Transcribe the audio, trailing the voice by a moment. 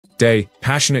day,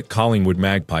 passionate Collingwood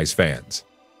Magpies fans.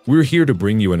 We're here to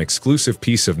bring you an exclusive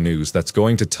piece of news that's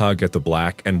going to tug at the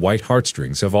black and white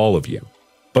heartstrings of all of you.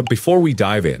 But before we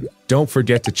dive in, don't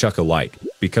forget to chuck a like,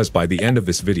 because by the end of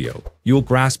this video, you'll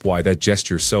grasp why that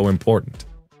gesture's so important.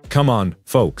 Come on,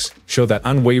 folks, show that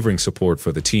unwavering support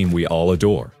for the team we all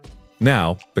adore.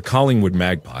 Now, the Collingwood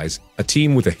Magpies, a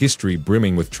team with a history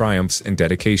brimming with triumphs and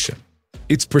dedication.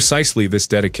 It's precisely this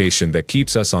dedication that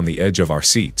keeps us on the edge of our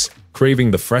seats,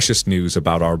 craving the freshest news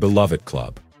about our beloved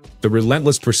club. The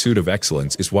relentless pursuit of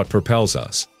excellence is what propels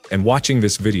us, and watching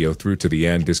this video through to the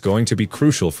end is going to be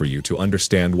crucial for you to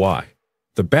understand why.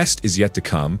 The best is yet to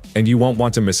come, and you won't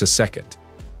want to miss a second.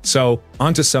 So,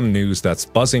 onto some news that's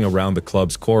buzzing around the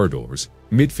club's corridors.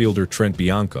 Midfielder Trent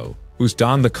Bianco, who's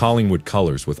donned the Collingwood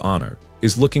colours with honour,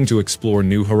 is looking to explore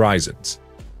new horizons.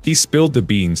 He spilled the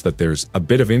beans that there's a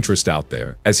bit of interest out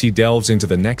there as he delves into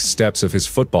the next steps of his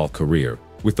football career,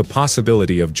 with the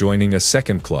possibility of joining a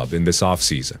second club in this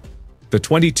off-season. The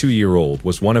 22-year-old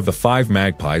was one of the 5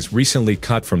 Magpies recently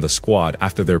cut from the squad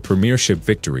after their premiership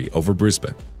victory over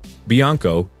Brisbane.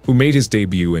 Bianco, who made his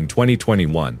debut in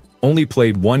 2021, only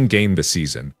played 1 game this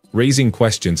season, raising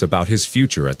questions about his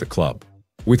future at the club.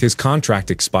 With his contract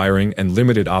expiring and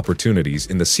limited opportunities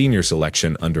in the senior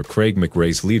selection under Craig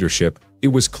McRae's leadership, it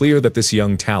was clear that this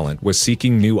young talent was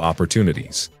seeking new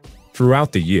opportunities.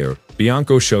 Throughout the year,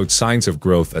 Bianco showed signs of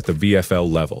growth at the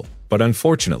VFL level, but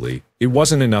unfortunately, it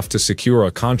wasn't enough to secure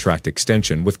a contract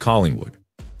extension with Collingwood.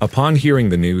 Upon hearing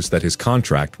the news that his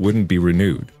contract wouldn't be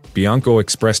renewed, Bianco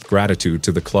expressed gratitude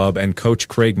to the club and coach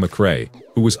Craig McRae,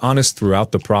 who was honest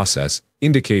throughout the process,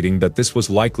 indicating that this was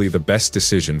likely the best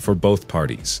decision for both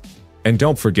parties. And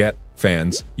don't forget,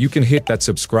 fans, you can hit that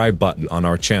subscribe button on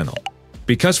our channel,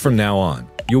 because from now on,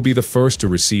 you'll be the first to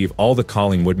receive all the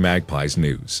Collingwood Magpies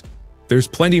news. There's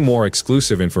plenty more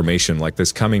exclusive information like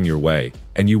this coming your way,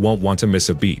 and you won't want to miss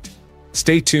a beat.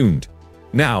 Stay tuned.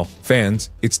 Now, fans,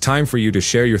 it's time for you to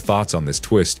share your thoughts on this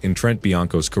twist in Trent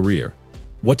Bianco's career.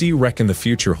 What do you reckon the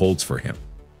future holds for him?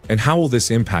 And how will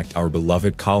this impact our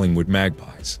beloved Collingwood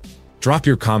Magpies? Drop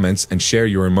your comments and share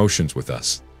your emotions with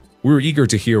us. We're eager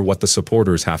to hear what the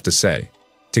supporters have to say.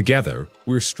 Together,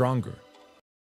 we're stronger.